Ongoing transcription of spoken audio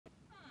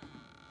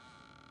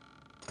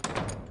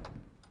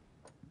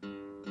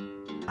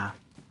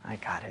I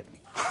got it.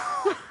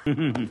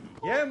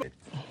 Yeah.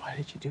 Why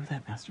did you do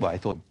that, Master? Well, I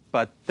thought,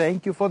 but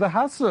thank you for the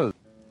hustle.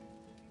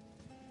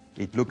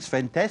 It looks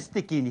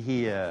fantastic in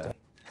here.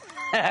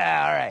 All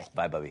right,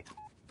 bye, Bubby.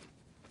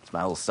 It's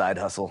my little side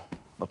hustle.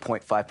 A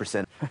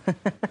 0.5%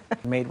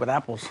 Made with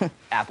apples.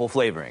 apple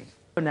flavoring.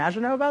 Did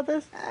Nazra know about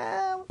this?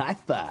 High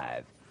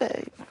five.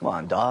 Hey, come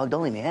on, dog.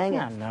 Don't leave me hanging.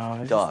 Yeah,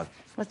 no. Dog.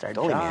 What's our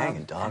Don't leave me job,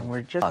 hanging, dog. and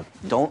we're just. Dog,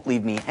 don't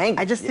leave me hanging.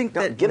 I just think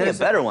that Give me a there's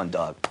better one,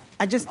 dog.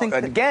 I just think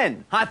that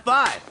Again. High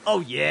five. Oh,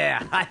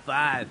 yeah. High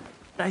five.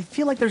 I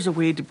feel like there's a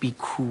way to be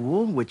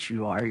cool, which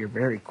you are. You're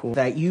very cool.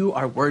 That you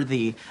are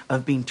worthy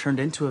of being turned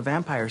into a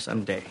vampire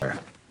someday.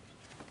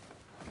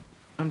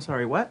 I'm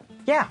sorry, what?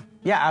 Yeah,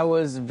 I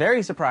was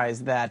very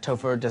surprised that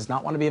Topher does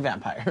not want to be a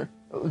vampire.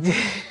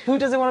 Who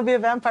doesn't want to be a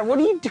vampire? What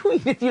are you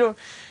doing if you don't...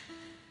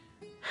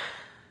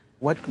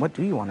 What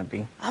do you want to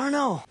be? I don't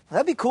know.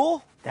 That'd be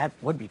cool. That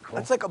would be cool.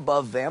 That's like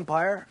above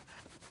vampire.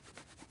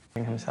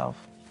 Himself.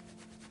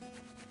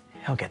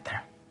 He'll get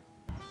there.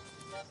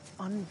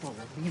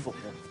 Unbelievable.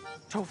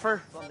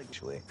 Topher,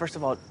 first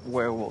of all,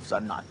 werewolves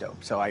are not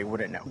dope, so I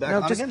wouldn't know.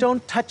 No, just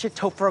don't touch it,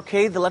 Topher,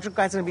 okay? The electric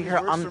guy's gonna be here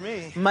on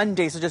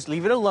Monday, so just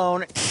leave it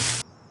alone.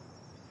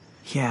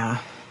 Yeah,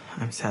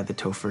 I'm sad that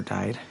Topher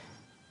died.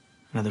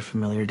 Another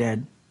familiar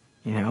dead,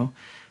 you know?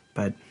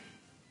 But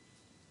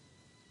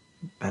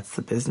that's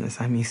the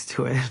business. I'm used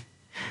to it.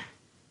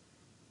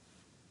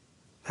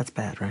 That's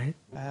bad, right?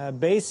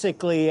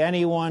 Basically,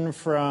 anyone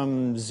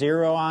from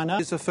 0 on up.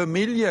 There's a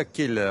familiar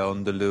killer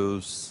on the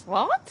loose.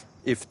 What?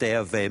 If they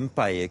are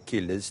vampire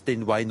killers,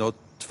 then why not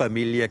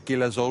familiar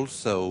killers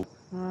also?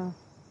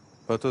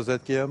 What was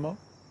that, Guillermo?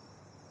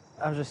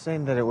 I was just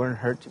saying that it wouldn't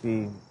hurt to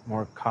be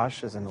more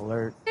cautious and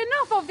alert.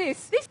 Enough of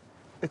this.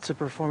 It's a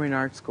performing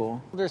arts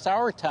school. There's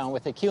our town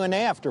with a Q&A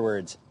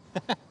afterwards.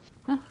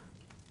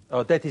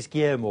 Oh, that is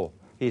Guillermo.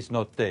 He's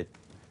not dead.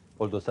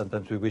 Although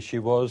sometimes we wish he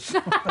was.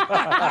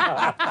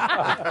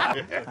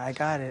 I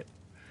got it.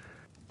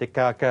 The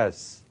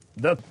carcass.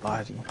 The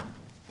body.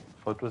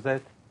 What was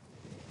that?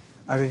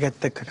 I could get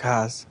the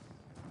cacas.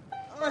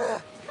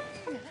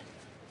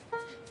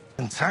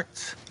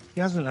 Intact.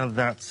 He hasn't had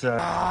that,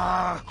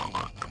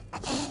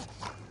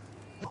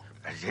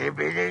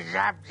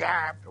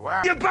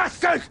 You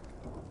bastard!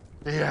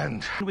 The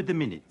end. With the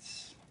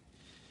minutes.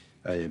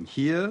 I am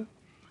here.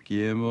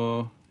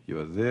 Guillermo, you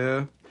are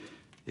there.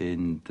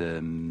 And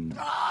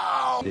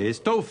there's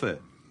Topher.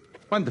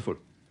 Wonderful.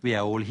 We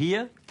are all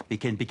here. We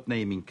can be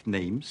naming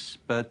names,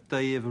 but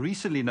I have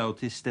recently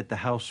noticed that the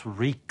house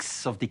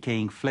reeks of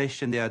decaying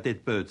flesh and there are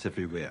dead birds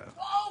everywhere.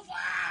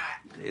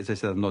 As I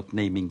said, I'm not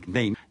naming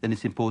names. Then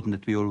it's important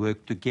that we all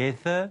work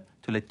together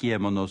to let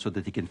Guillermo know so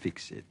that he can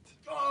fix it.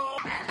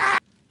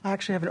 I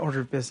actually have an order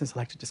of business I'd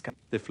like to discuss.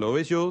 The floor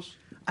is yours.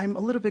 I'm a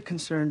little bit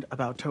concerned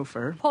about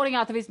Topher. Pouring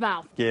out of his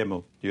mouth.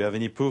 Guillermo, do you have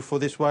any proof for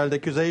this wild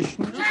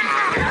accusation?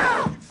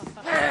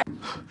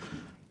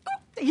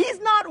 He's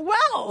not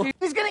well!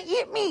 He's gonna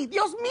eat me!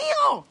 Dios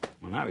mío!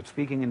 Well, now it's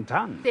speaking in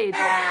tongues. Did.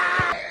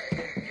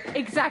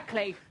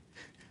 Exactly.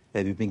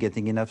 Have you been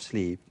getting enough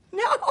sleep? No,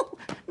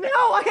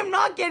 I am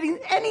not getting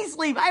any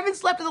sleep. I haven't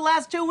slept in the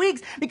last 2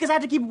 weeks because I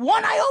have to keep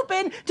one eye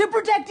open to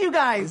protect you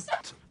guys.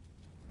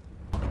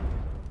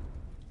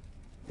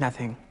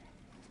 Nothing.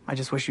 I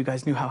just wish you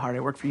guys knew how hard I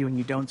work for you and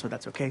you don't, so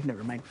that's okay.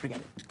 Never mind, forget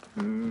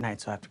it.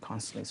 Night, so I have to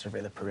constantly survey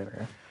the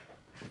perimeter.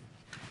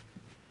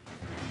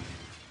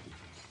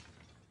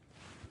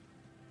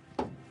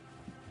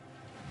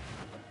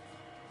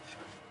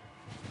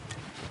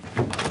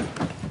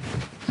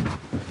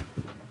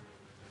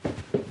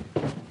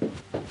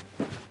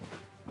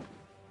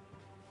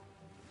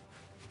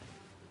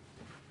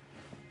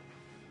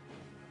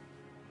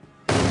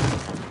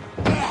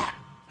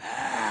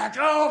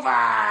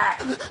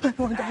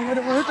 I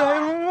don't want to die.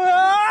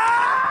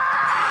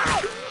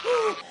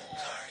 Sorry.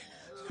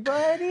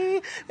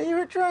 Buddy, you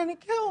were trying to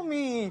kill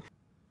me.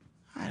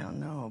 I don't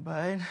know,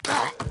 bud.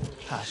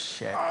 Oh,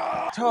 shit.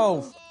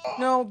 Toph.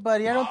 No,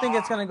 buddy, I don't think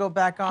it's gonna go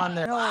back on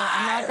there. No,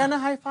 I'm not gonna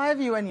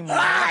high-five you anymore.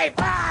 High-five!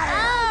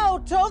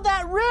 Ow, Toph,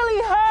 that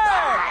really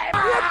hurt!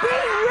 You're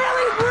being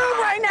really rude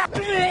right now!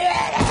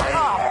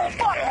 Oh,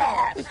 fuck!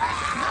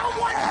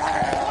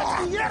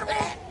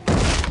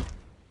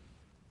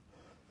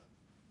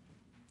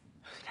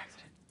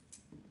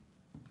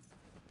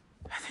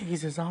 I think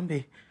he's a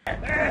zombie.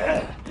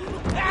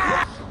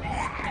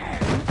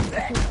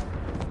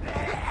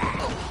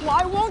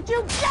 Why won't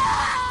you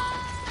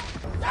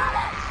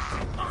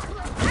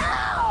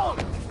Ow!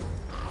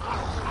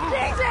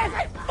 Jesus,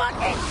 I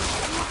fucking...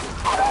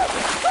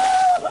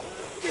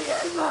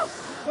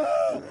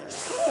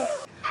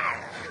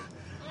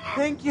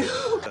 Thank you.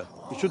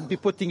 You shouldn't be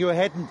putting your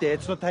head in there.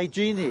 It's not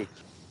hygienic.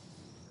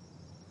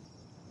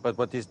 But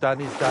what is done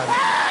is done.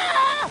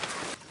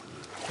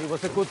 He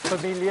was a good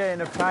familiar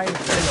and a fine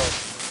fellow.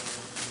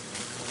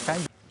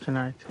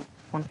 Tonight.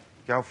 One.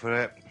 Go for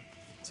it.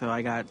 So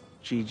I got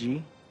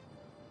Gigi.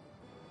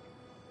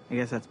 I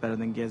guess that's better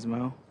than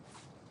Gizmo.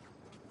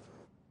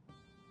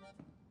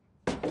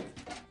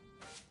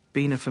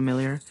 Being a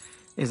familiar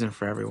isn't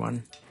for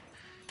everyone.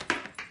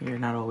 You're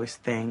not always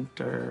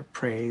thanked or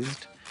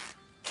praised.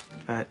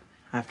 But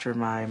after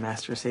my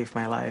master saved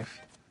my life,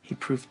 he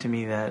proved to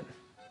me that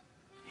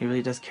he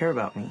really does care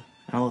about me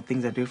and all the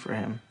things I do for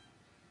him.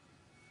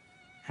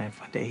 And if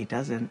one day he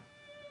doesn't,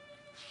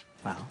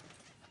 well...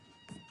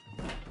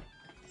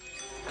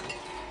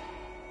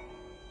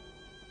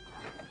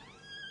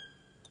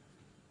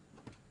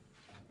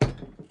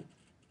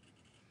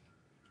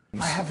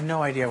 I have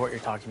no idea what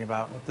you're talking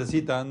about. What has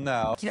he done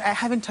now? You know, I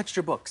haven't touched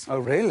your books. Oh,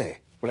 really?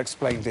 Well,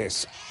 explain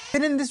this.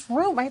 I've been in this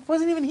room. I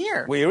wasn't even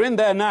here. Well, you're in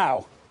there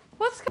now.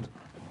 What's...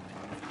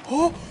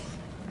 Oh!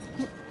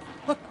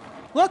 Look!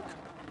 Look!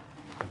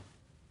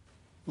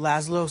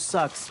 Laszlo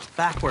sucks.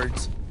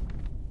 Backwards.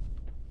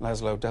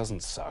 Laszlo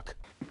doesn't suck.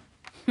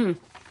 We've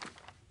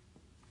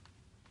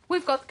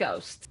got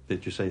ghosts.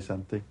 Did you say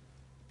something?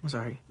 I'm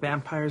sorry.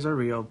 Vampires are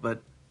real,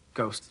 but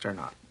ghosts are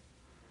not.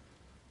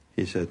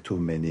 He said too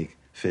many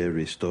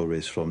fairy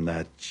stories from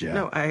that jam.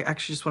 No, I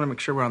actually just want to make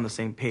sure we're on the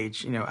same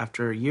page. You know,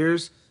 after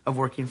years of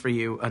working for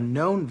you, a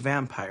known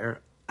vampire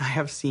I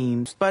have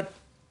seen, but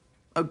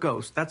a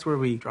ghost, that's where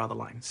we draw the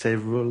line.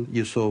 Several?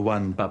 You saw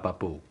one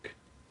bababook.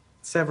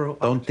 Several.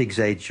 Don't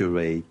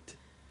exaggerate.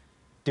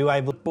 Do I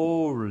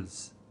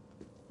Balls.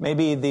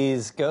 maybe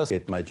these ghosts?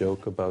 Get my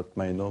joke about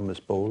my enormous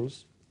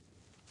balls?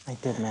 I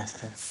did,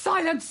 Master.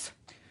 Silence!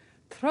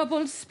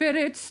 Troubled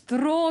spirits,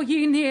 draw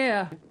ye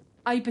near.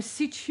 I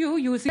beseech you,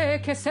 use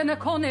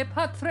scenecone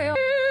patria.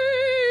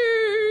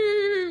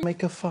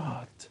 Make a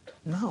fart.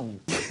 No.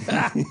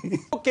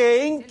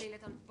 Okay.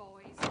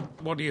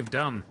 What have you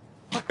done?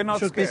 You're not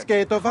Should be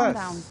scared. scared of Calm us.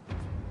 down.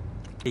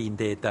 Been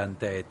there, done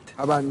that.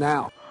 How about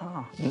now?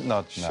 Not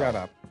now. Shut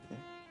up.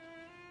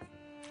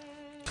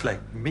 It's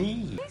like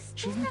me.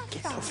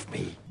 Get off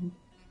me.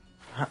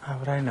 How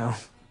would I know?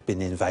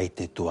 Been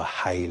invited to a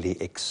highly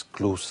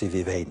exclusive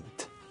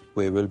event.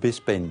 We will be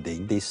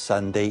spending this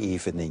Sunday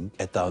evening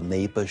at our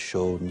neighbor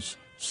Sean's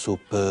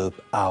superb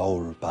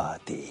owl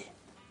party.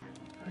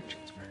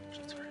 Virgins.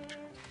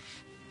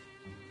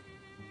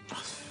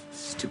 Oh,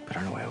 stupid. I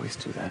don't know why I always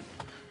do that.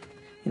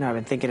 You know, I've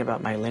been thinking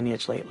about my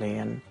lineage lately,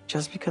 and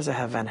just because I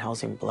have Van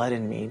Helsing blood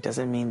in me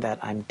doesn't mean that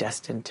I'm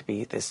destined to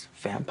be this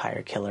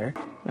vampire killer.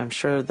 I'm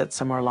sure that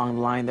somewhere along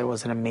the line there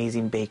was an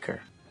amazing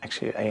baker.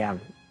 Actually, I am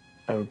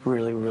a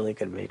really, really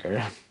good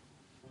baker.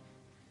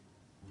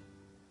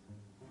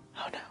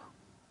 Oh,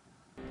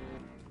 no.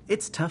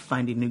 It's tough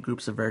finding new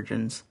groups of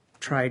virgins.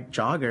 Tried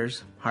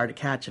joggers, hard to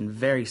catch and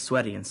very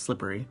sweaty and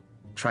slippery.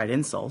 Tried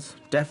insults,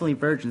 definitely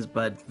virgins,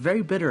 but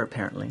very bitter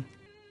apparently.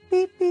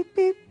 Beep, beep,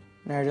 beep.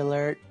 Nerd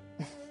alert.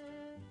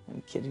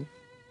 I'm kidding.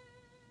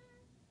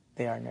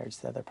 They are nerds,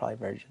 though. They're probably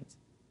virgins.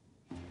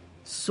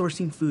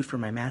 Sourcing food for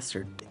my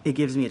master. It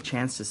gives me a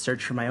chance to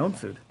search for my own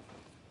food.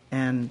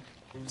 And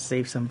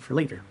save some for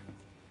later.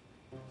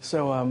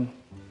 So,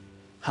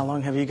 how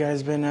long have you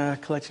guys been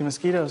collecting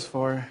mosquitoes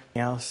for?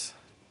 Anything else?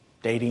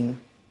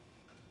 Dating?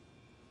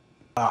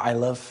 I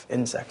love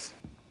insects.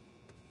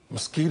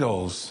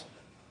 Mosquitoes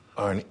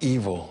are an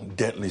evil,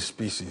 deadly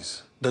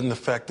species. Doesn't the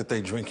fact that they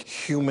drink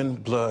human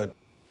blood...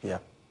 Yeah.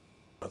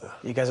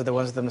 You guys are the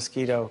ones with the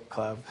mosquito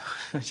club.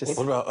 Just...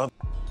 What about other...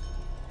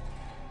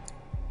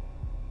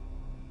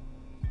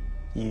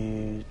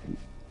 You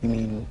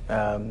mean,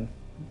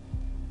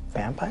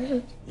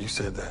 vampires? You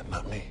said that,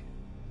 not me.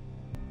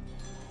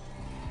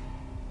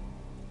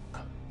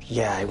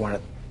 Yeah, I want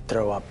to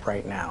throw up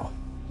right now.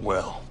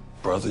 Well,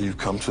 brother, you've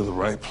come to the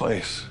right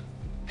place.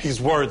 He's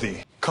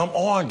worthy. Come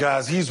on,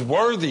 guys, he's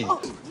worthy.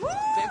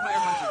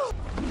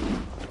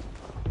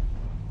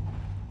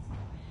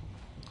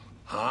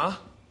 Huh?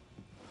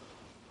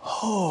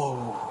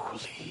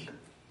 Holy.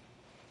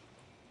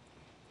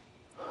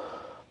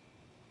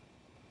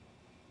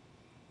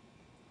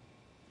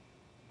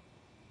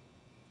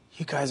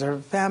 You guys are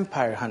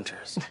vampire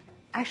hunters.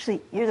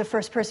 Actually, you're the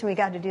first person we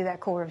got to do that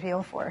cool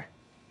reveal for.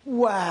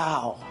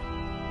 Wow.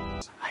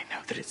 I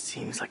know that it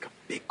seems like a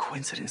big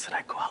coincidence that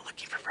I go out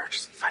looking for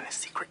virgins and find a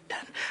secret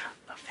den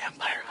of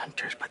vampire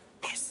hunters, but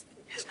this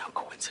is no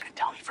coincidence.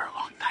 Tell me for a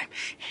long time,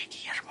 hey,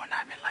 Guillermo, and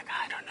I've been like,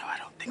 I don't know, I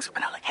don't think so.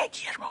 But I'm like, hey,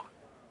 Guillermo.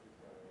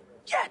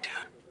 Yeah, dude.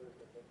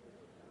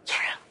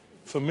 Yeah.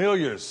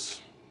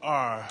 Familiars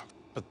are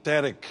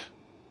pathetic,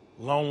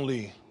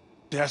 lonely,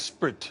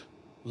 desperate,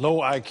 low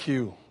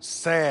IQ,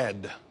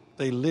 sad.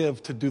 They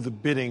live to do the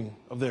bidding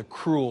of their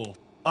cruel,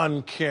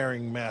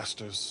 uncaring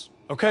masters.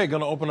 Okay,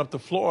 gonna open up the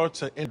floor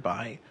to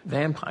by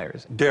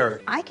vampires.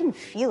 Derek. I can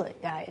feel it,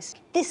 guys.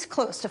 This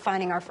close to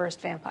finding our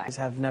first vampire. I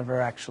have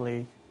never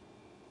actually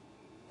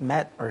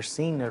met or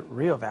seen a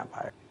real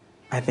vampire.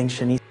 I think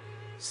Shanice,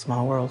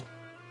 small world.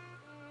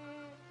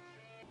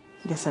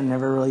 I guess I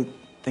never really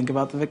think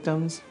about the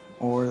victims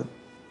or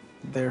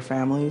their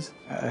families.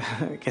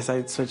 I guess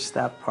I switched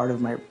that part of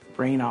my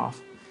brain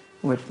off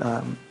with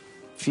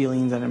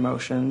feelings and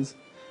emotions.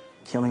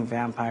 Killing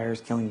vampires,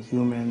 killing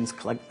humans,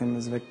 collecting them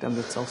as victims,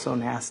 it's all so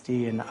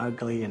nasty and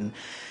ugly, and,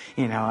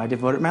 you know, I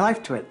devoted my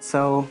life to it,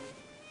 so...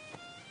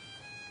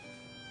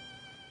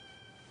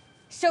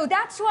 So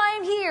that's why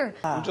I'm here.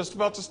 I'm just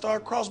about to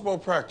start crossbow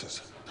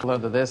practice.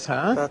 Load of this,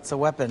 huh? That's a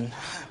weapon.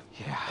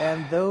 Yeah.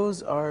 And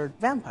those are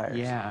vampires.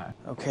 Yeah.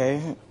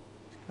 Okay.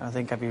 I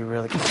think I'd be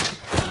really.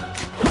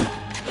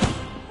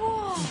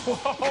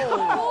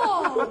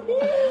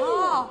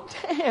 Oh.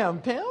 Damn,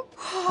 pimp.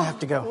 I have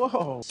to go.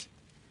 Whoa.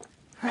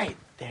 Right,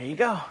 there you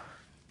go.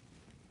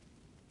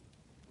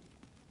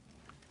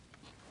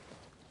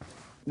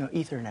 No,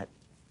 Ethernet.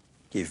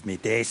 Give me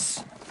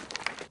this.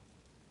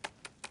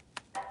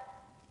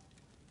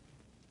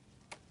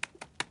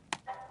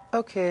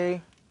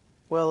 Okay.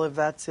 Well, if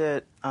that's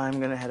it, I'm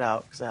gonna head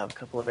out because I have a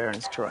couple of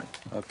errands to run.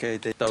 Okay,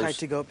 those Tight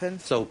to go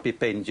pins? soapy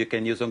pins you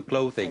can use on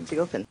clothing. Tight to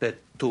go pin. The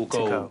to-go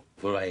To-go.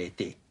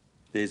 variety.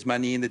 There's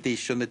money in the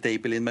dish on the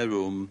table in my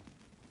room.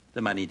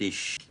 The money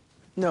dish.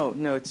 No,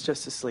 it's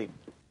just asleep.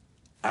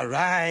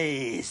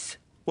 Arise!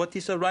 What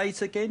is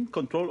arise again?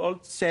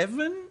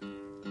 Control-Alt-7?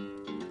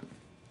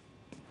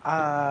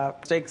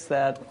 Stakes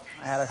that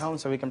I had at home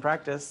so we can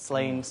practice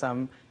slaying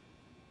some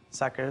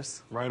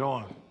suckers. Right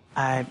on.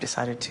 I've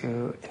decided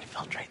to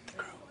infiltrate the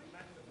crew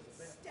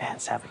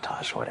and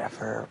sabotage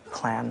whatever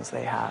plans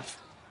they have.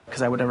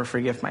 Because I would never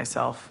forgive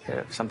myself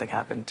if something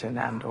happened to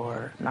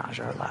Nandor,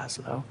 Naja, or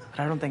Laszlo. But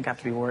I don't think I have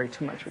to be worried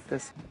too much with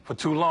this. For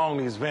too long,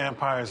 these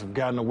vampires have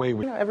gotten away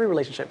with. You know, every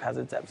relationship has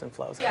its ebbs and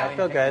flows. Yeah, I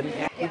feel good.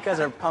 You guys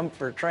are pumped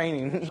for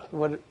training.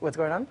 What's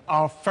going on?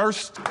 Our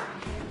first.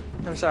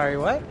 I'm sorry,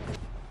 what?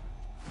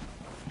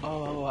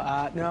 Oh,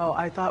 no,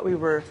 I thought we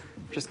were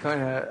just going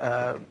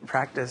to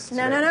practice.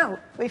 No.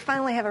 We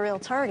finally have a real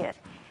target.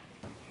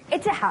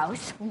 It's a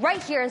house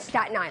right here in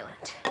Staten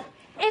Island.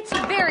 It's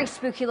a very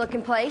spooky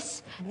looking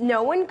place.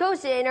 No one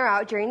goes in or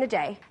out during the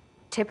day.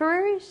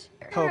 Tipperies?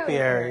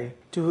 Topiary.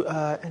 Do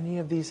any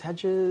of these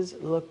hedges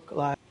look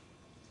like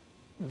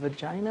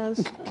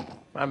vaginas?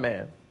 My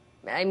man.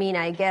 I mean,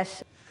 I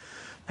guess.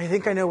 I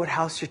think I know what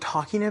house you're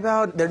talking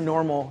about. They're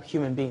normal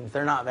human beings.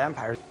 They're not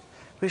vampires.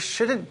 We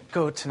shouldn't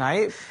go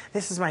tonight.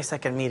 This is my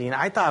second meeting.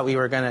 I thought we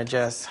were going to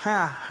just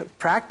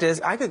practice.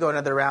 I could go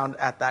another round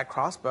at that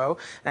crossbow.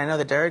 And I know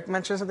that Derek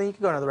mentioned something. He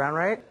could go another round,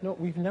 right? No,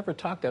 we've never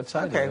talked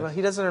outside of Okay, this. well,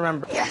 he doesn't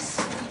remember.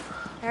 Yes.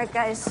 All right,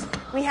 guys.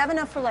 We have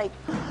enough for like.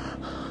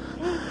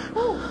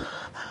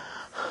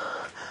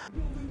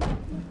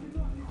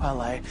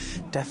 Well, I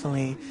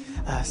definitely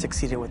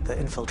succeeded with the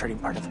infiltrating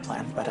part of the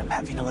plan, but I'm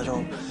having a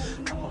little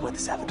trouble with the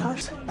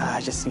sabotage.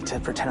 I just need to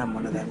pretend I'm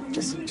one of them.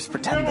 Just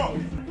pretend that.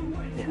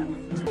 Yeah.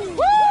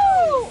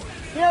 Woo!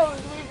 Yeah,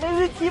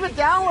 maybe keep it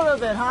down a little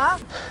bit, huh?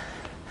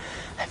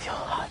 I feel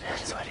hot and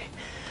sweaty.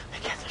 I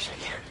can't shake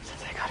here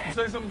since I got here.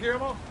 Say something,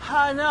 Guillermo?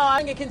 No,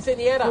 I'm a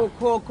quinceañera.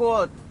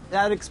 Cool.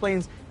 That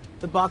explains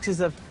the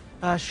boxes of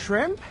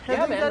shrimp.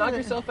 Yeah, man, knock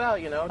yourself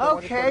out, you know. Don't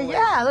want to Okay, put away.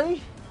 yeah.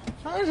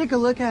 Let me take a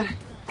look at it.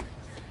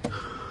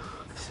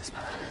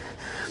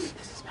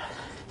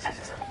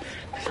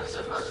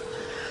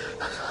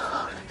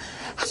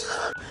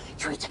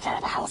 You need to get out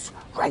of the house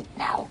right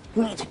now.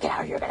 You need to get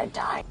out or you're gonna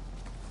die.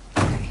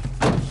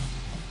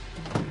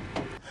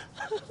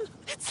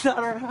 It's not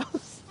our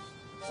house.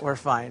 We're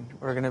fine.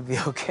 We're gonna be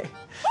okay.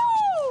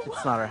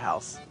 It's not our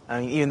house. I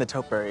mean, even the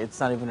topiary, it's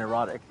not even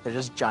erotic. They're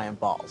just giant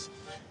balls.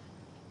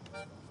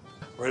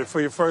 Ready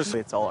for your first?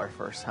 It's all our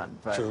first hunt,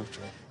 but True.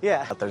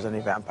 yeah. If there's any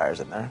vampires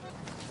in there.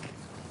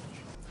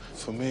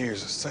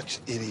 Familiars are such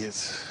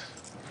idiots.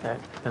 They're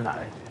not.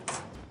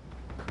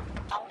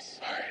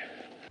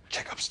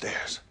 Check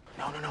upstairs.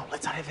 No.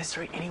 Let's not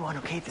eviscerate anyone,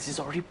 okay? This is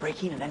already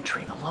breaking and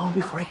entering alone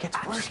before it gets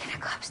worse. I'm just gonna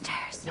go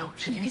upstairs. No,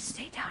 you can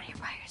stay down here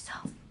by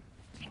yourself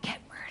and get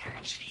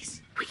murdered. Jeez.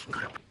 We can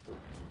go to...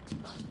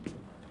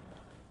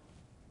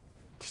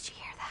 Did you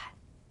hear that?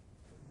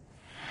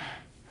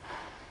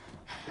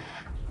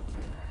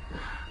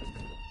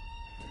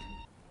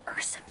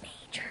 Ursa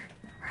Major,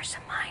 Ursa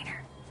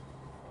Minor,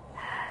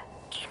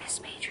 Canis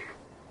Major,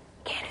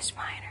 Canis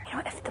Minor. You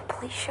know, if the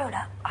police showed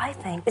up, I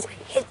think It's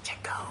hit to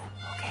go,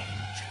 okay?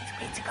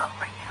 We need to go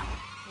right now.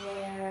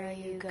 Where are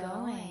you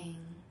going?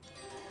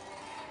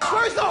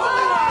 Where's the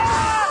Holy One?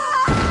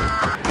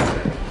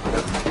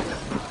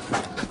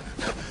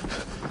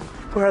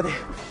 Where are they?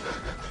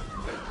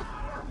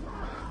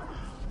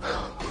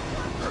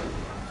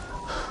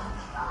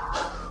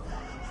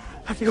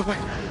 I have to go back.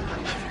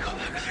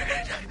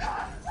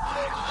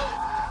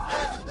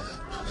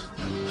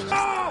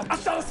 I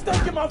saw a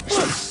snake in my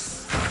foot!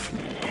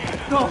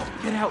 No,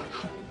 get out.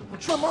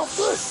 What's in my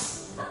foot?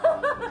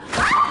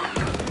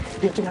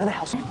 You have to get out of the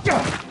house.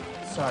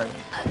 Sorry.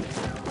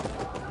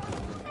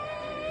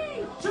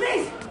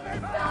 Please!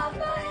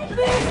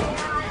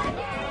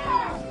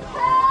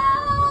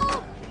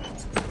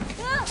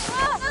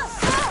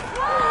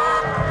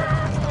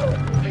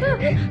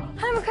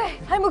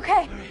 I'm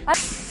okay.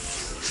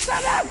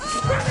 Shut up!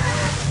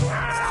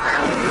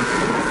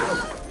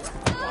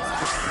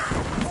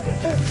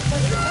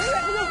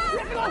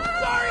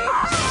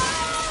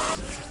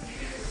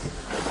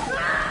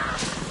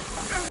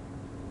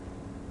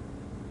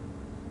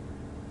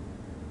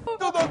 Do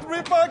not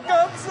rip our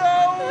guts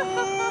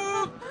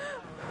out!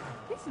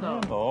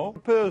 No.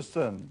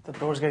 Person. The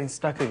door's getting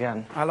stuck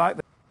again. I like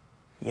that.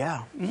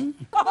 Yeah.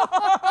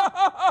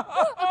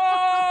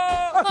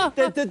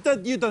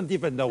 You don't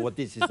even know what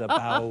this is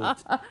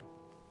about.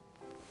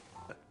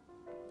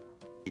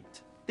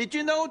 Did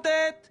you know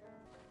that?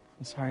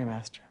 I'm sorry,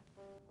 Master.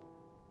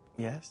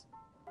 Yes?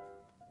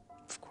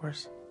 Of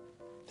course.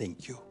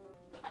 Thank you.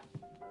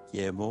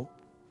 Guillermo,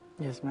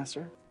 Yes,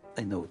 Master?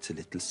 I know it's a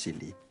little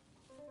silly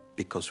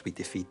because we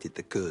defeated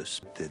the curse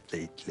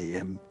lately.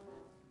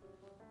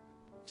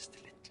 Just a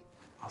little.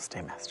 I'll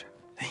stay, Master.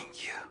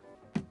 Thank you.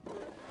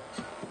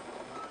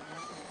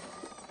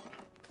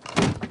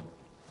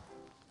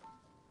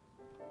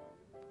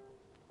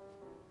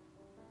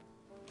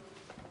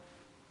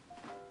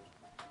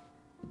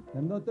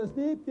 I'm not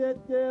asleep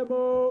yet,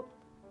 Guillermo.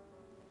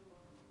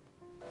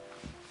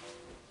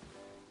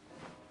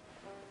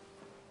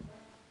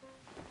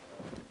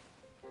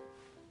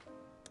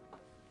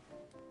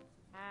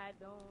 I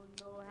don't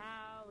know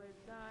how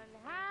it's done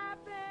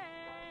happen.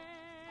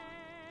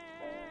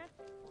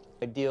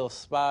 Ideal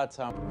spots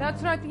on.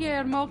 That's right,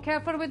 Guillermo.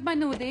 Careful with my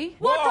nudie.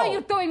 What are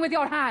you doing with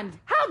your hand?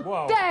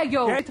 How dare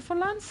you? Beautiful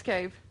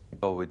landscape.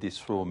 Oh, with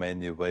this room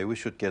anyway. We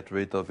should get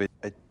rid of it.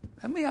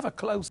 Let me have a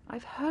close.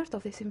 I've heard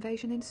of this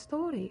invasion in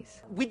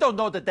stories. We don't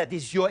know that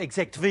is your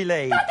exact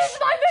village. That is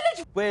my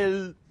village!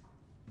 Well,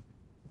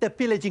 the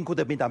pillaging could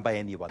have been done by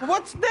anyone.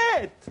 What's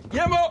that?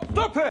 Guillermo,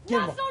 stop it!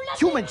 Guillermo,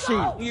 human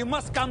shield. You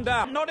must come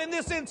down. Not in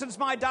this instance,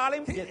 my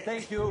darling. Yeah,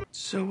 thank you.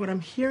 So what I'm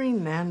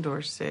hearing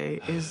Nandor say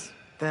is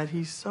that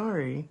he's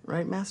sorry,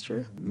 right,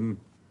 Master?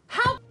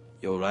 How?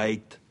 You're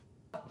right.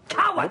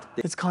 Coward!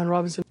 It's Con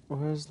Robinson.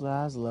 Where's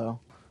Laszlo?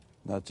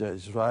 Nadja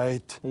is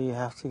right. You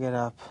have to get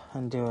up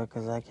and do it,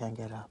 because I can't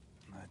get up.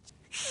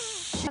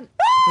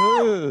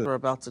 We're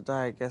about to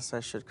die. I guess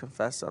I should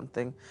confess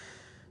something.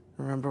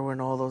 Remember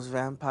when all those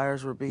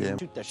vampires were being...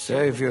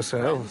 Save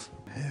yourselves.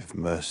 Have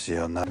mercy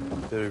on that.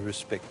 Very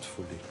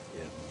respectfully,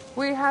 yeah.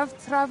 We have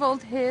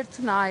traveled here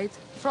tonight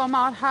from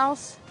our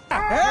house.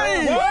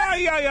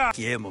 Hey!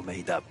 Guillermo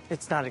made up.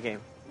 It's not a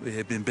game. We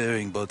have been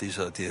burying bodies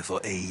out here for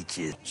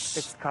ages.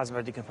 It's caused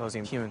by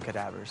decomposing human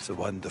cadavers. It's a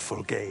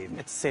wonderful game.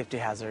 It's a safety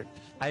hazard.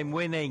 I'm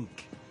winning.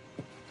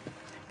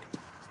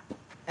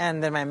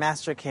 And then my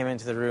master came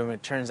into the room.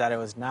 It turns out it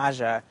was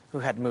Naja who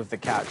had moved the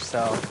couch.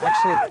 So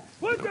actually...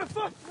 What the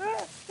fuck?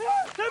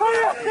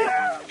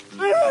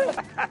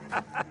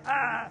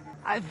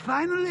 I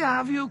finally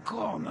have you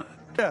cornered.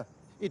 Yeah,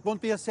 it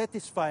won't be as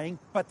satisfying,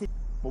 but it...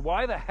 Well,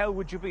 why the hell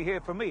would you be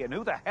here for me? And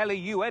who the hell are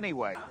you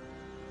anyway?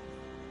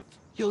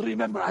 You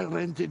remember I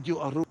rented you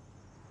a room?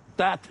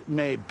 That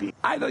may be.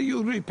 Either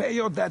you repay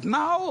your debt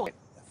now...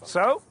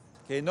 So?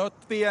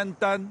 Cannot be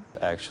undone.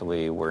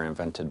 Actually were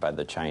invented by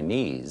the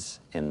Chinese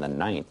in the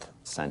 9th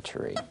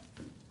century.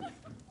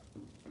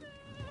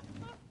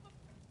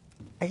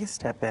 I can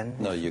step in.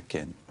 No, you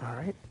can't. All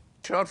right.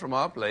 Short from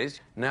our place.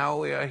 Now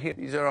we are here.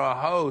 These are our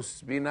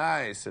hosts. Be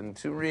nice. And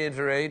to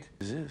reiterate,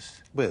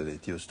 resist. Well,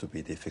 it used to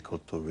be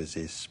difficult to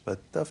resist, but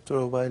after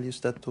a while you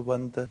start to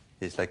wonder.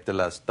 It's like the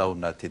last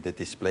donut in the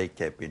display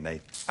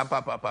cabinet.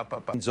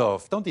 Up. Hands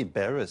off. Don't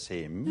embarrass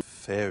him.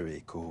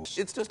 Very cool.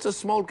 It's just a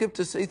small gift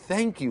to say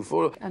thank you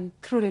for... And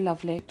truly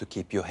lovely. To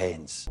keep your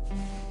hands.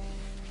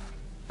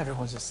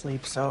 Everyone's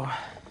asleep, so,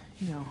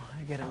 you know,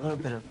 I get a little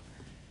bit of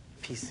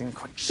peace and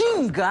quiet.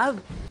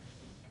 Chinga!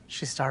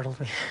 She startled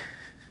me.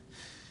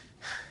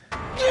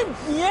 ¡Qué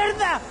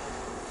mierda!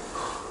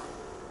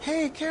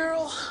 Hey,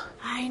 Carol.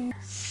 I know.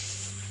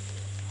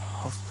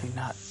 Hopefully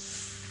not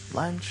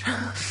lunch.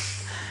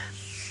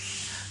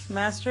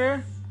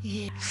 Master?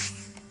 Yeah.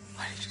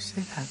 Why did you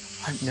say that?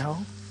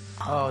 No?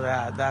 Oh,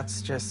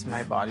 that's just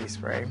my body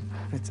spray.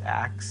 It's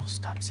Axe. Oh,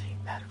 stop saying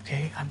that,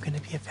 okay? I'm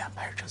gonna be a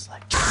vampire just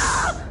like you.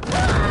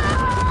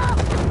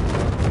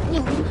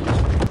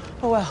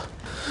 Oh, well.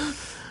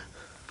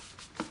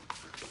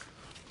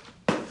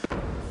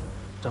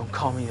 Don't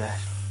call me that.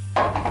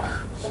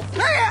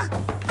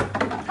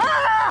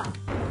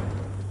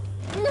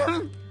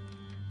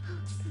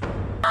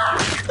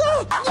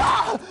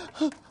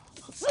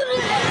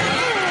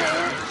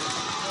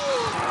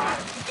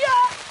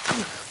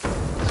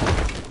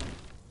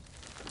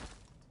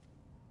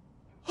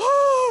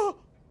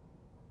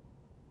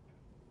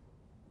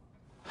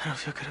 I don't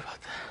feel good about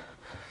that.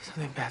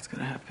 Something bad's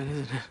gonna happen,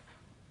 isn't it?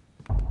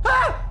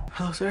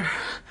 Hello, sir.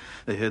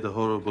 I heard a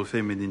horrible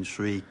feminine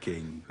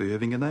shrieking. Were you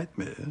having a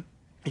nightmare?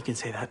 You can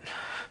say that.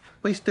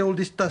 Why is there all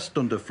this dust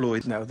on the floor?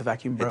 No, the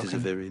vacuum broke. It is a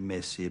very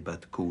messy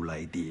but cool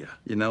idea.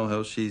 You know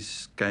how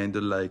she's kind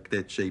of like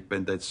that shape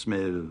and that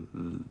smell?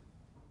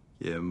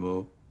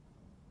 Guillermo?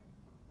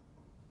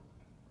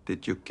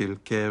 Did you kill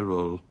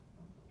Carol?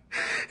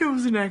 It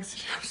was an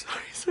accident. I'm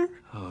sorry, sir.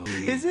 Oh.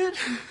 Is it?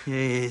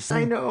 Yes.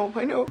 I know.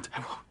 I won't.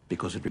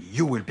 Because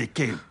you will be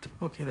killed.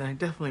 Okay, then I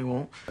definitely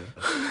won't.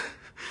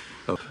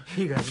 Oh.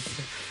 You guys are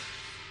sick.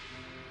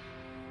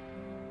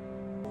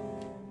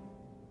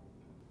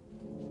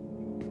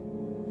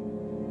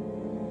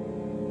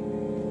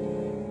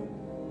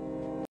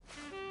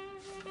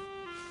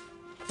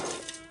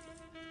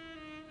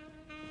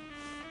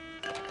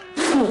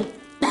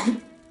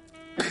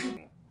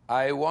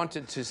 I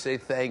wanted to say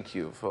thank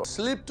you for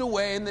slipped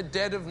away in the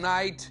dead of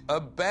night,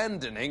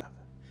 abandoning...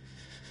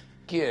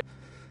 Guillermo.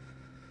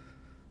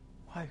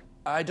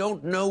 I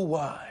don't know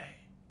why.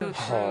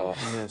 Oh,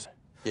 yes.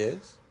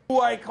 Yes?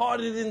 Oh, I caught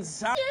it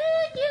inside.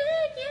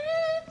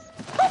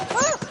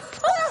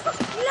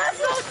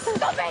 Laszlo,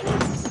 stop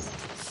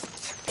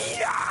it!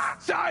 Yeah!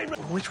 Simon!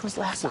 Which was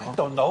Laszlo? I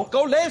don't know.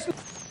 Go, Leslie!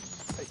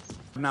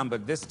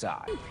 Numbered this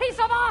time. Piece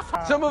of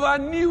ass! Some of our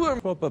newer...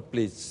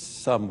 Probably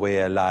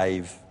somewhere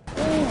alive.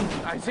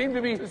 I seem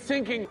to be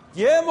thinking...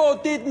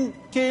 Guillermo didn't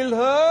kill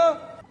her.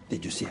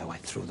 Did you see how I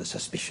threw the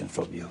suspicion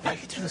from you? No, you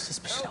threw the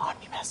suspicion on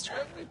me, Master.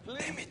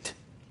 Damn it.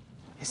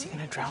 Is he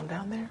gonna drown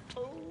down there?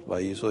 Why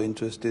are you so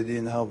interested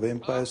in how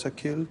vampires are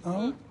killed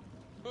now?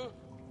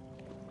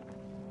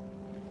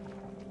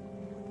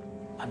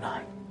 I'm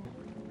not.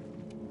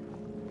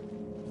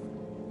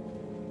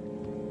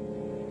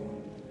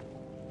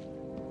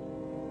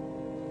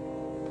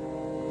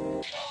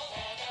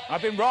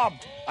 I've been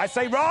robbed. I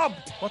say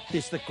robbed. What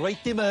is the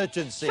great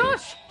emergency?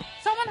 Shush!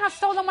 Someone has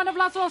stolen one of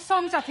Laszlo's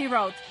songs that he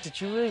wrote. Did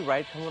you really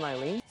write Come on,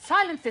 Eileen?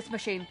 Silence this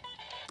machine.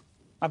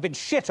 I've been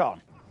shit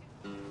on.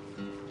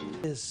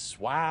 Yes,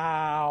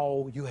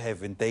 wow, you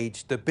haven't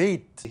aged a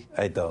bit.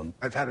 I don't.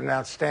 I've had an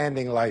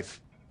outstanding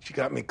life. She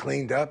got me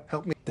cleaned up,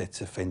 helped me.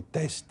 That's a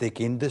fantastic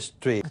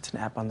industry. That's an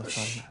app on the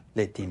phone.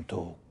 Let him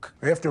talk.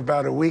 After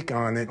about a week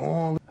on it,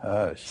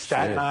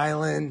 Staten shit.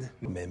 Island,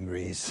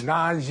 Memories.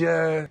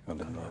 nausea. Oh,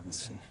 the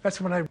nonsense.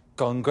 That's when I...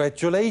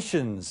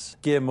 Congratulations,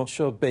 Guillermo.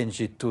 Show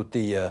Benji to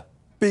the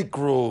big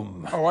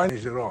room. Oh, I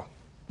need it all.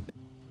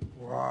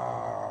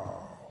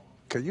 Wow.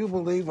 Can you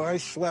believe I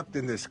slept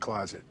in this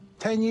closet?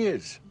 10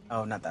 years.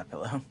 Oh, not that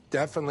pillow.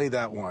 Definitely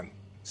that one.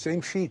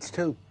 Same sheets,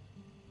 too.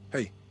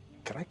 Hey,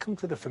 can I come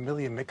to the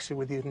familiar mixer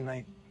with you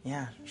tonight?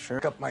 Yeah, sure.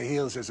 Pick up my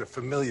heels as a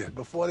familiar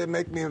before they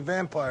make me a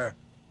vampire.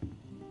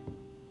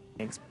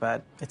 Thanks,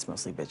 but it's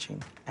mostly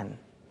bitching and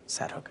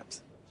sad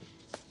hookups.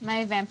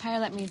 My vampire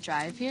let me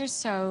drive here,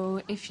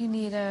 so if you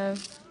need a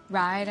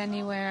ride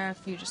anywhere,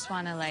 if you just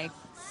want to, like,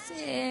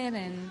 sit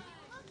and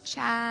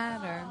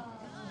chat or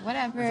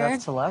whatever. Is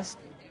that Celeste?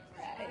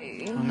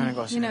 I'm gonna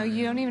go see her.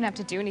 You don't even have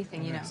to do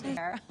anything, you know.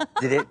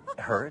 Did it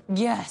hurt?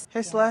 Yes.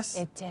 Hey, Celeste.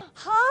 It did.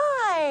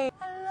 Hi!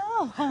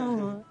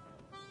 Hello.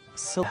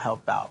 Still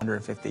helped out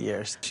 150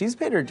 years. She's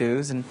paid her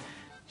dues, and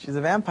she's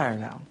a vampire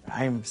now.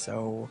 I'm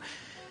so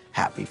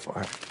happy for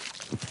her.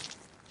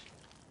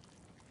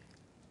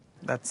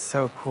 That's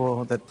so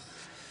cool that...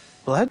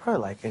 Well, I'd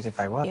probably like it if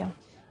I was.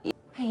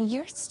 Hey,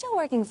 you're still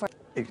working for...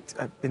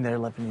 I've been there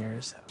 11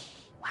 years.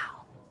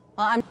 Wow.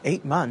 Well, I'm...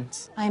 8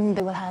 months.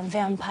 We'll have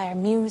vampire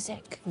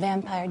music,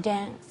 vampire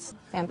dance,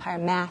 vampire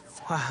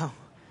math. Wow.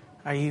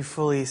 Are you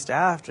fully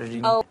staffed, or do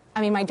you... Oh,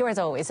 I mean, my door's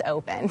always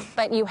open,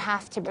 but you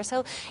have to...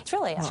 So it's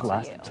really up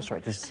to you. That's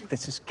right.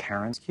 This is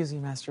Karen. Excuse me,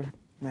 Master.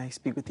 May I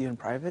speak with you in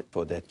private?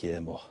 For that,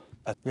 Guillermo.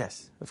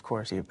 Yes, of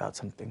course. About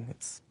something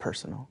that's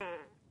personal.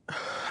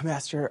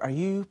 Master, are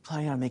you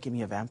planning on making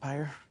me a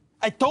vampire?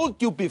 I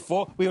told you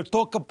before. We'll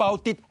talk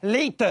about it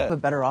later. I have a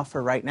better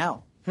offer right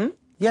now.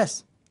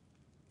 Yes.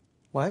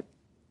 What?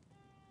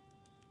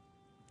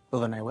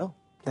 Well, then I will.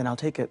 Then I'll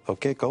take it.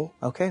 Okay, go.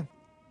 Okay.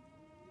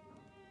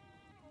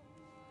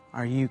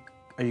 Are you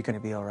going to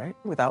be all right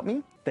without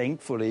me?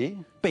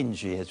 Thankfully,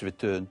 Benji has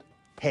returned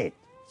head.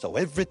 So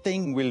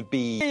everything will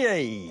be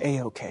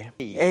A-okay.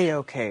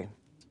 A-okay.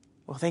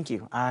 Well, thank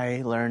you.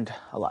 I learned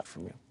a lot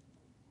from you.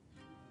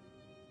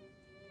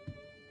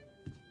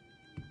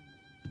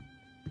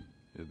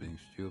 You're being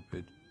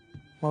stupid.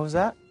 What was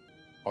that?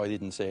 I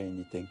didn't say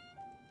anything.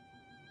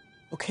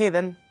 Okay,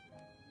 then.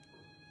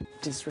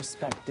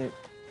 Disrespect it.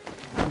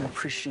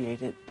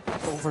 Unappreciate it.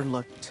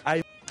 Overlooked.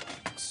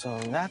 So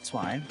that's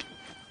why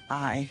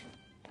I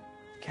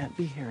can't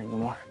be here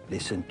anymore.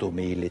 Listen to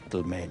me,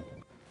 little man.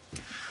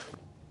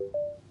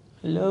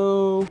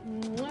 Hello.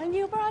 And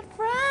you brought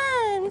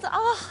friends.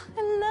 Oh,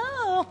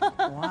 hello.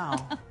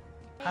 Wow.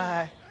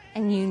 Hi.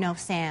 And you know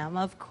Sam,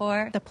 of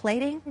course. The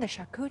plating, the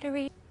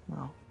charcuterie.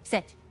 Wow.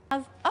 Sit.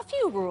 Have a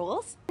few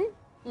rules.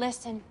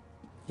 Listen.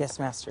 Yes,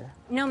 Master.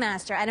 No,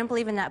 Master. I don't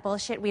believe in that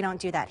bullshit. We don't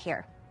do that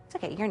here. It's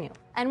okay. You're new.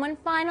 And one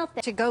final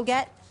thing. To go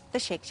get the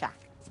Shake Shack.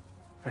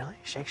 Really?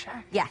 Shake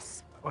Shack?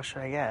 Yes. What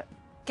should I get?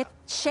 Get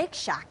Shake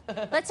Shack.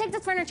 Let's take the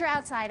furniture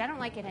outside. I don't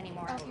like it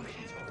anymore.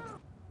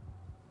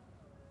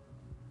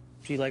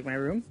 Do you like my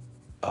room?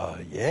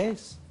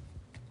 Yes.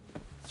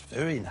 It's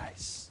very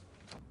nice.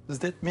 Is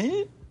that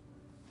me?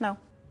 No.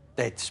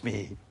 That's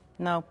me.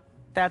 No,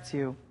 that's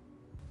you.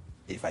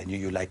 If I knew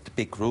you liked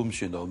big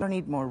rooms, you know. I don't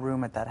need more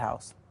room at that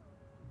house.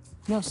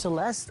 No,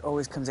 Celeste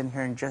always comes in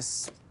here and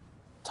just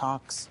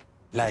talks.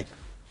 Like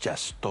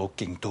just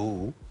talking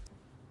too.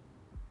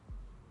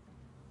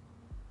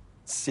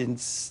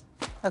 Since...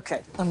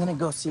 Okay, I'm gonna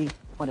go see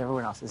what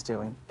everyone else is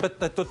doing.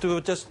 But I thought we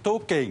were just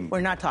talking.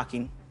 We're not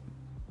talking.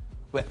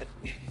 Well,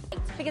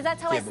 Because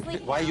that's how I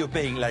sleep. why are you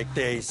being like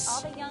this?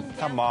 All the young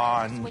Come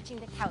vampires on. switching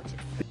to couches.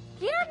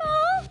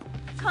 Guillermo!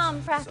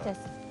 Come, practice.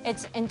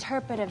 It's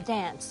interpretive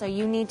dance, so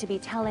you need to be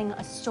telling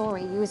a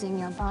story using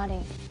your body.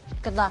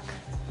 Good luck.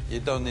 You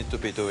don't need to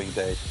be doing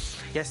that.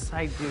 Yes,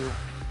 I do.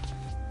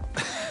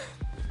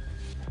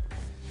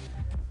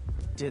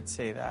 did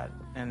say that,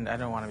 and I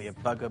don't want to be a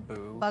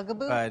bugaboo.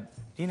 Bugaboo? But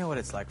do you know what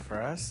it's like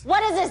for us?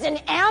 What is this, an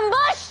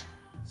ambush?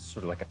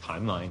 Sort of like a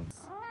timeline.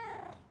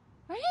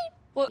 Right?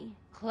 Well,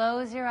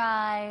 close your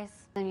eyes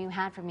than you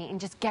had for me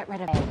and just get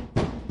rid of it.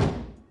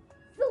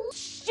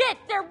 Shit,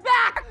 they're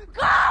back!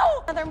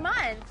 Go! Another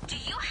month. Do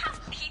you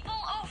have people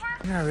over?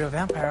 You're not a real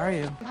vampire, are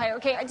you? Vampire,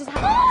 okay, I just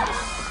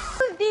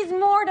have these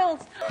mortals.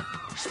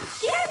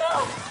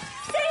 Guillermo!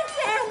 Save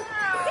Sam!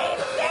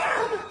 Save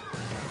Sam!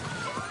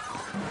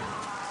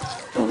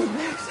 Don't look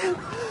back, Sam!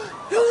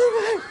 Don't look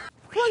back!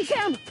 Run,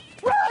 Sam!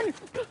 Run!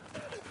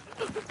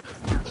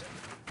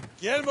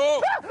 Guillermo!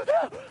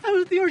 I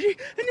was at the orgy,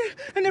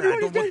 and everyone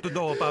I don't want to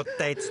know about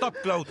that. Stop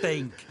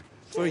gloating.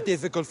 It's very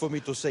difficult for me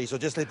to say, so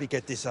just let me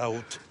get this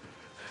out.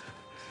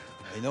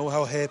 I know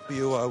how happy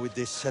you are with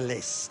this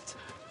Celeste,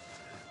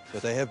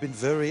 but I have been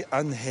very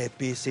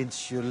unhappy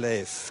since you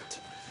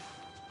left.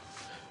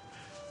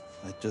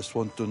 I just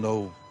want to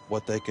know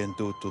what I can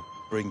do to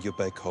bring you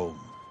back home.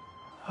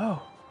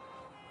 Oh.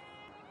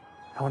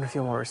 I want to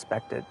feel more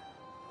respected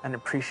and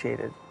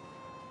appreciated.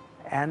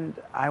 And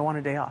I want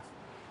a day off.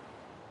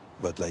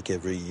 But like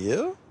every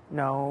year?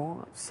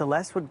 No,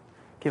 Celeste would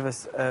give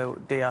us a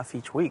day off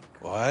each week.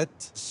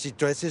 What? She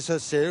dresses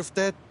herself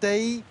that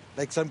day?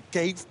 Like some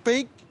cave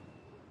pig?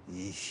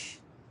 Eesh.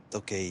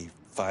 Okay,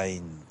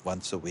 fine,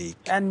 once a week.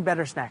 And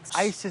better snacks.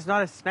 Ice is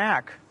not a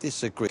snack.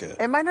 Disagree.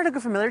 Am I not look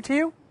familiar to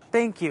you?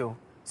 Thank you.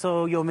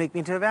 So you'll make me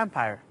into a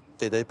vampire.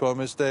 Did I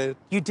promise that?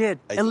 You did.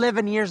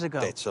 11 years ago.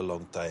 That's a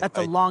long time. That's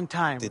a long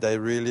time. Did I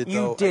really?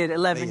 You did,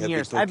 11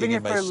 years. I've been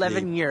here for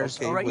 11 years.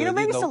 Okay, all right. well, You know,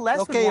 maybe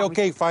Celeste would want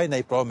Okay, fine,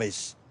 I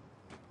promise.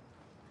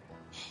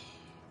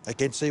 I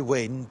can't say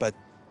when, but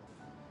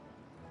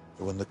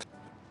when the...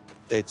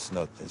 That's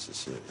not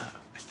necessary.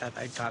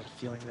 I got a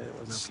feeling that it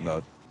was It's okay.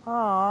 not.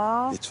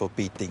 Aww. It's for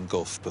beating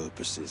golf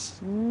purposes.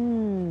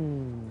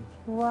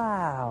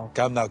 Wow.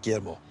 Come now,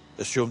 Guillermo.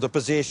 Assume the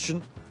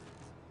position.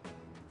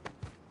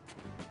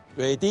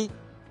 Ready?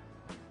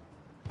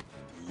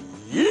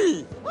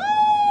 Yee!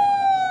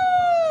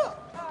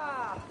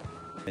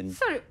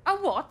 Sorry, a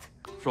what?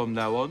 From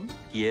now on,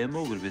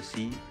 Guillermo will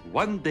receive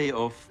 1 day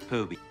off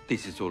per week.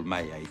 This is all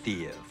my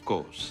idea, of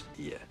course,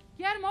 here.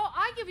 Guillermo,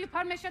 I give you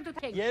permission to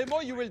take. Guillermo,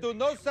 you will do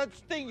no such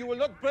thing. You will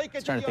not break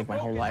I'm starting to think my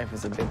whole life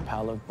is a big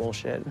pile of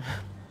bullshit.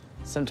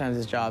 Sometimes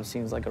this job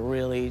seems like a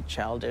really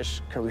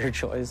childish career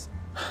choice.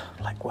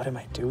 Like, what am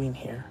I doing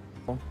here?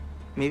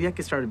 Maybe I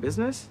could start a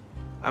business?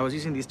 I was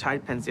using these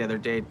Tide pens the other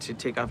day to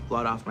take off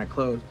blood off my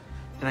clothes,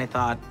 and I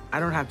thought,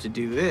 I don't have to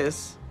do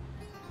this.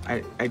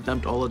 I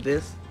dumped all of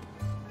this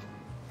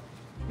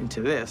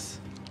into this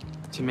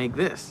to make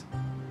this.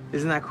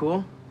 Isn't that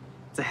cool?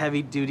 It's a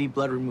heavy-duty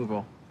blood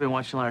removal. I've been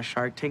watching a lot of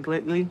Shark Tank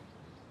lately.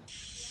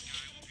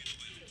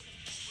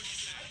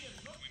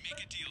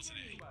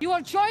 You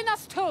will join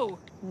us too.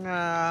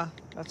 Nah,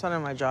 that's not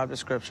in my job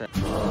description.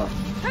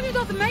 Can you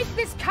not make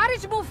this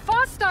carriage move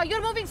faster?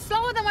 You're moving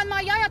slower than when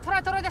my yaya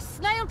tried to ride a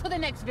snail to the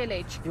next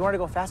village. If you want to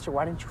go faster,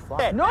 why didn't you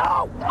fly?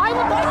 No! I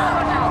will go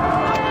over now.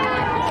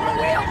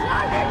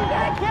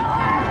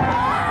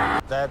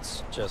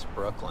 That's just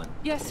Brooklyn.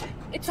 Yes,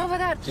 it's over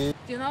there. Dude.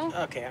 Do you know?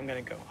 Okay, I'm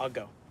gonna go. I'll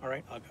go. All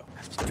right, I'll go. I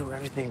have to do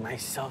everything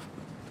myself.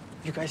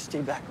 You guys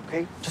stay back,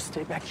 okay? Just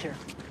stay back here.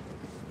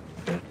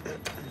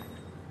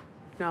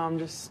 No, I'm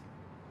just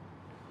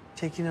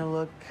taking a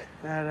look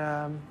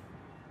at,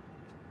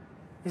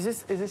 Is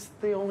this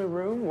the only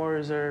room, or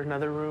is there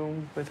another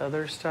room with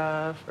other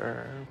stuff,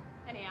 or?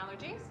 Any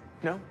allergies?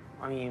 No.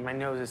 I mean, my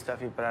nose is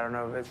stuffy, but I don't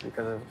know if it's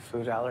because of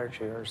food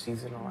allergy or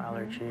seasonal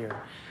allergy or...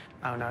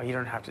 Oh, no, you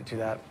don't have to do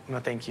that. No,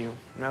 thank you.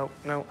 No,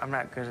 I'm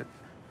not good at...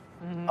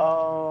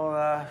 Oh,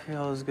 that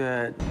feels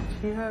good.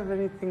 Do you have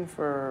anything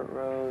for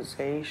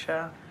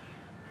rosacea?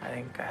 I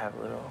think I have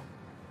a little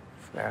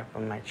flare up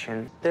on my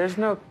chin. There's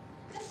no...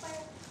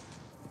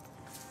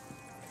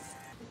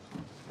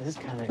 This is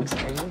kind of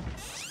exciting.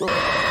 So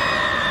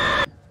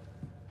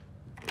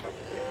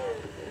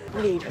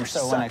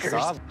when I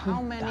saw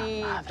how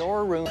many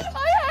door rooms...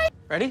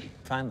 Ready?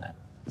 Find that.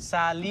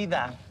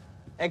 Salida.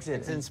 Exit.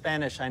 It's in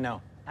Spanish, I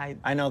know.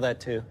 I know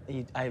that too.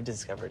 I've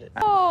discovered it.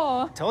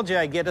 Oh. Told you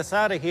I'd get us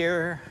out of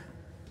here.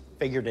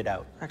 Figured it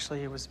out.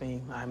 Actually, it was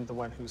me. I'm the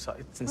one who saw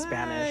it. It's in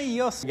Spanish.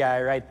 Yos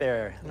guy right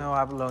there. No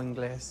hablo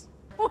inglés.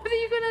 What are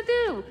you gonna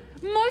do?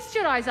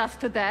 Moisturize us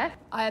to death?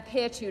 I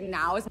appear to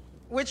now as...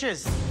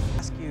 Witches!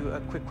 Ask you a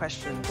quick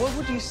question. What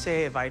would you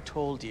say if I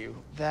told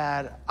you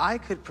that I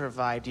could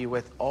provide you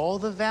with all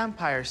the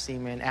vampire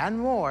semen and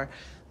more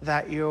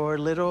that your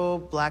little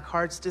black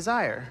hearts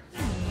desire?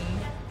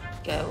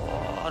 Go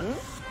on.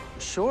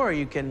 Sure,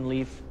 you can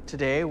leave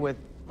today with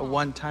a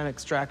one-time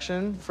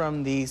extraction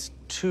from these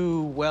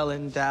two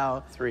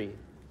well-endowed... Three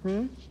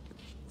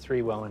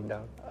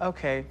well-endowed.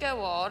 Okay.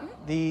 Go on.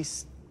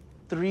 These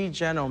 3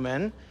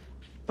 gentlemen.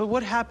 But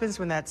what happens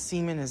when that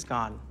semen is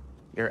gone?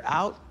 You're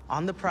out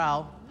on the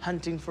prowl,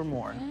 hunting for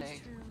more.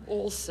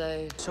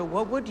 Also... So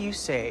what would you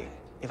say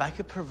if I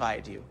could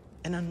provide you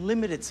an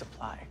unlimited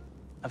supply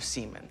of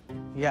semen?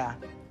 Yeah.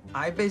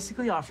 I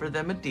basically offer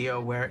them a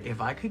deal where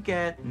if I could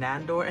get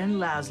Nandor and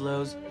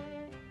Laszlo's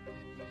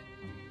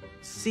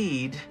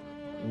seed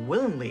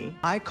willingly.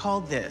 I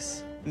call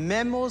this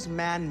Memo's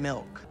Man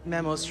Milk.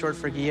 Memo's short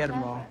for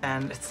Guillermo.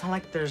 And it's not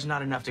like there's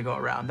not enough to go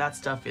around. That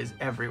stuff is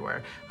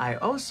everywhere. I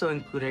also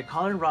included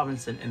Colin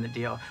Robinson in the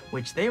deal,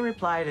 which they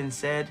replied and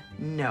said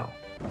no.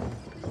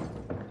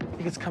 I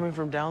think it's coming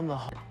from down the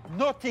hall.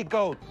 Naughty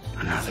goat.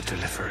 Another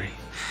delivery.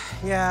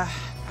 Yeah,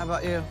 how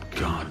about you?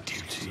 Guard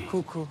duty.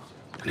 Cool.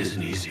 It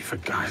isn't easy for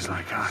guys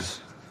like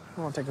us.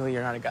 Well, technically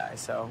you're not a guy,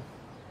 so.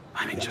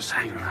 I mean, just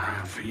hanging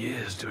around for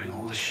years doing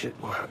all the shit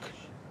work.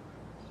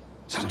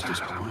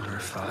 Sometimes I wonder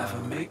if they'll ever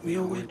make me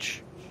a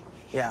witch.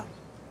 Yeah.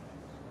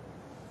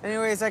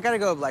 Anyways, I gotta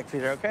go,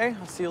 Blackfeeder, okay?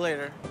 I'll see you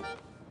later.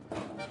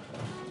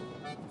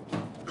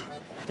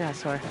 Yeah,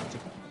 sorry.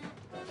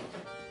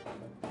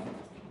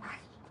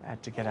 I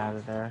had to get out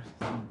of there.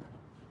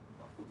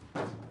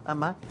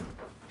 Ama?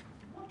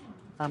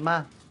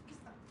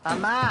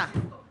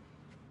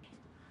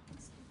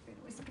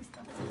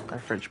 My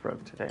fridge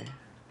broke today,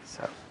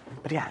 so.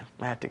 But yeah,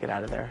 I had to get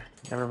out of there.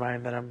 Never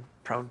mind that I'm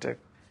prone to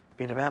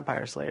being a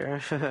vampire slayer.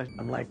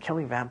 I'm like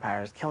killing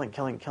vampires, killing,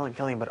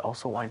 but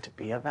also wanting to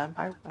be a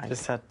vampire. I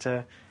just had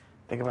to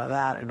think about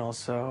that and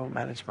also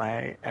manage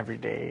my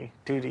everyday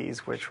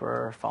duties, which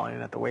were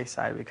falling at the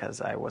wayside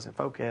because I wasn't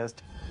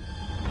focused.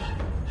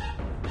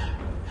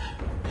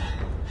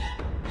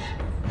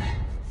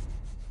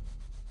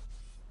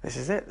 This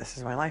is it. This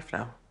is my life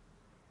now.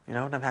 You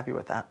know, and I'm happy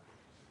with that.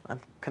 I'm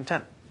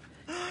content.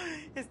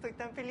 Estoy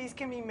tan feliz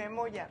que mi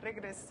Memo ya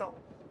regresó.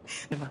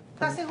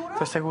 ¿Estás seguro?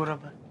 Estoy seguro,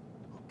 ma.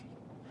 Okay.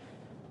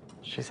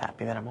 She's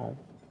happy that I'm home.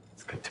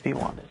 It's good to be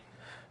wanted.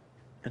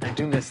 And I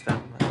do miss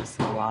them. I miss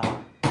them a lot.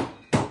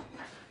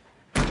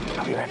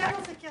 I'll be right back.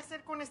 No sé qué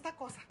hacer con esta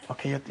cosa.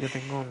 Okay, yo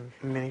tengo un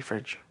mini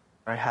fridge.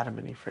 I had a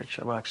mini fridge.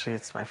 Well, actually,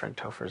 it's my friend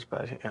Topher's,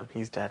 but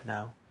he's dead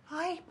now.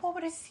 Ay,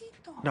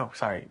 pobrecito. No,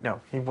 sorry. No,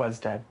 he was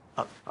dead.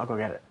 I'll go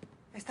get it.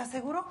 ¿Estás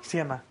seguro? Sí,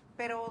 Emma.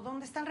 Pero,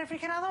 ¿dónde está el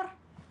refrigerador?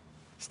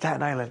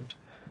 Staten Island.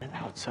 And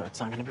out, so it's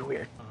not gonna be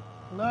weird.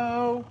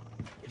 Hello?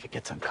 If it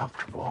gets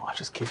uncomfortable, I'll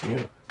just give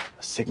you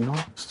a signal.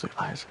 Just your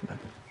eyes open.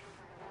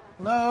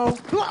 Hello?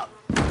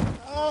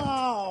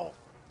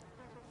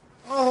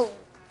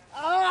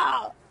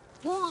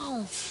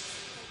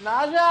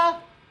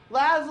 Naja?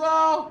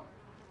 Laszlo?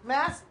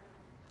 Mass?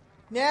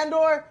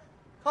 Nandor?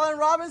 Colin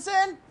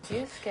Robinson?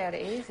 You scared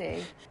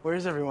easy.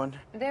 Where's everyone?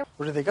 They're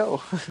Where did they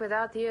go?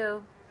 without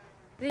you.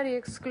 The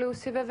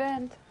exclusive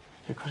event.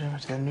 You're going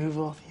to the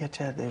Nouveau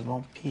Theatre de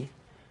Vampire.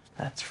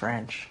 That's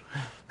French.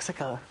 Looks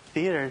like a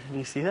theater. Do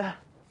you see that?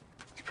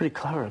 It's pretty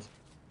clever.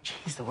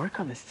 Jeez, the work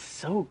on this is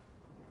so...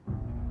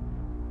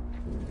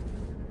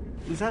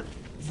 Does that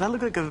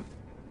look like a...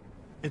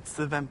 It's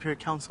the Vampire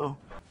Council.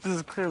 This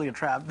is clearly a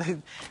trap.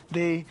 Did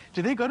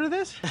they go to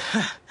this?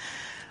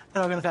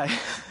 They're all gonna die.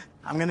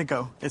 I'm gonna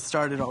go. It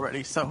started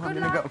already, so I'm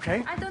gonna go,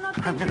 okay? I do not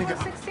think I'm gonna you will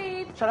go.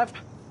 succeed. Shut up.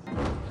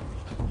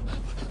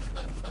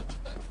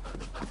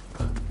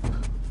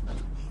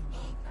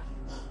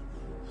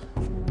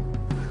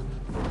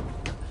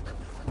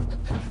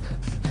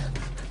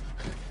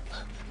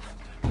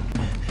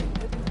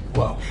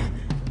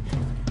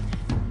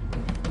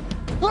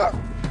 Whoa.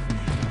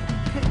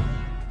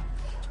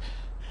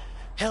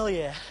 Hell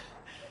yeah.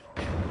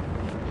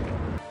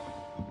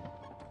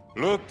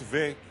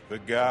 Ludwig the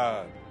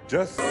God.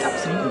 Just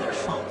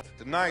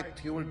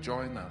Tonight you will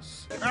join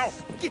us.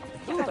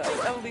 Who the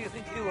hell do you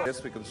think you are?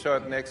 Yes, we can show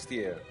it next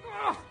year.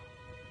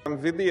 On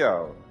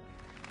video.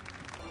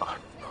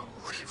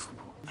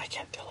 Unbelievable. I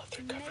can't tell if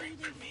they're covering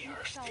for me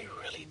or if they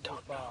really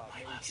don't know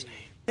my last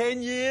name.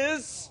 10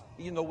 years?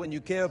 You know, when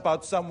you care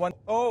about someone,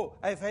 oh,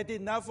 I've had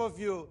enough of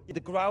you. The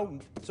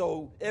ground,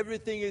 so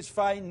everything is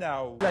fine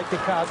now. Like the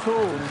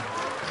cartoon.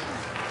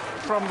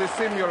 From the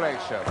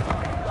simulation.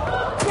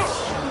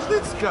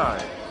 This guy.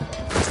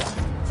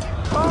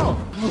 Oh!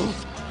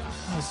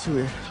 That's too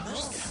weird.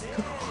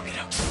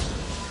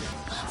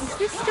 Is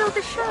this still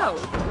the show?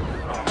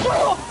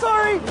 Oh,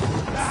 sorry!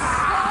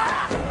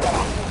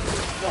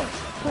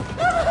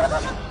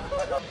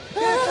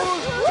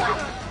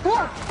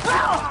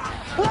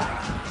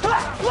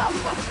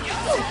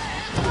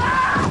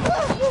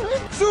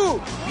 Sue!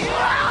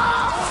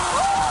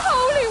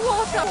 Holy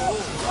water!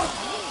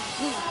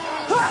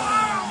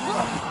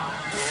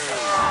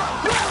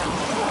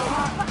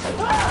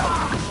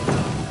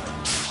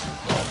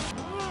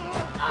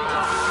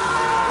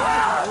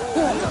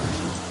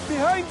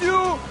 Behind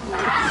you!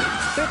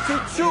 That's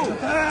it, Sue!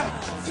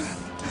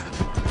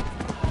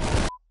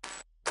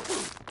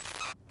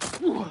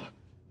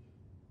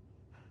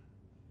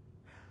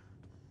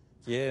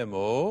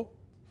 Guillermo?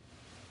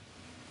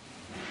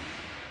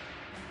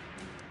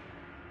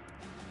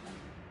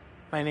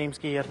 My name's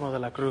Guillermo de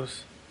la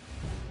Cruz.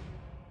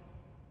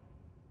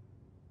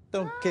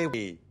 Don't care.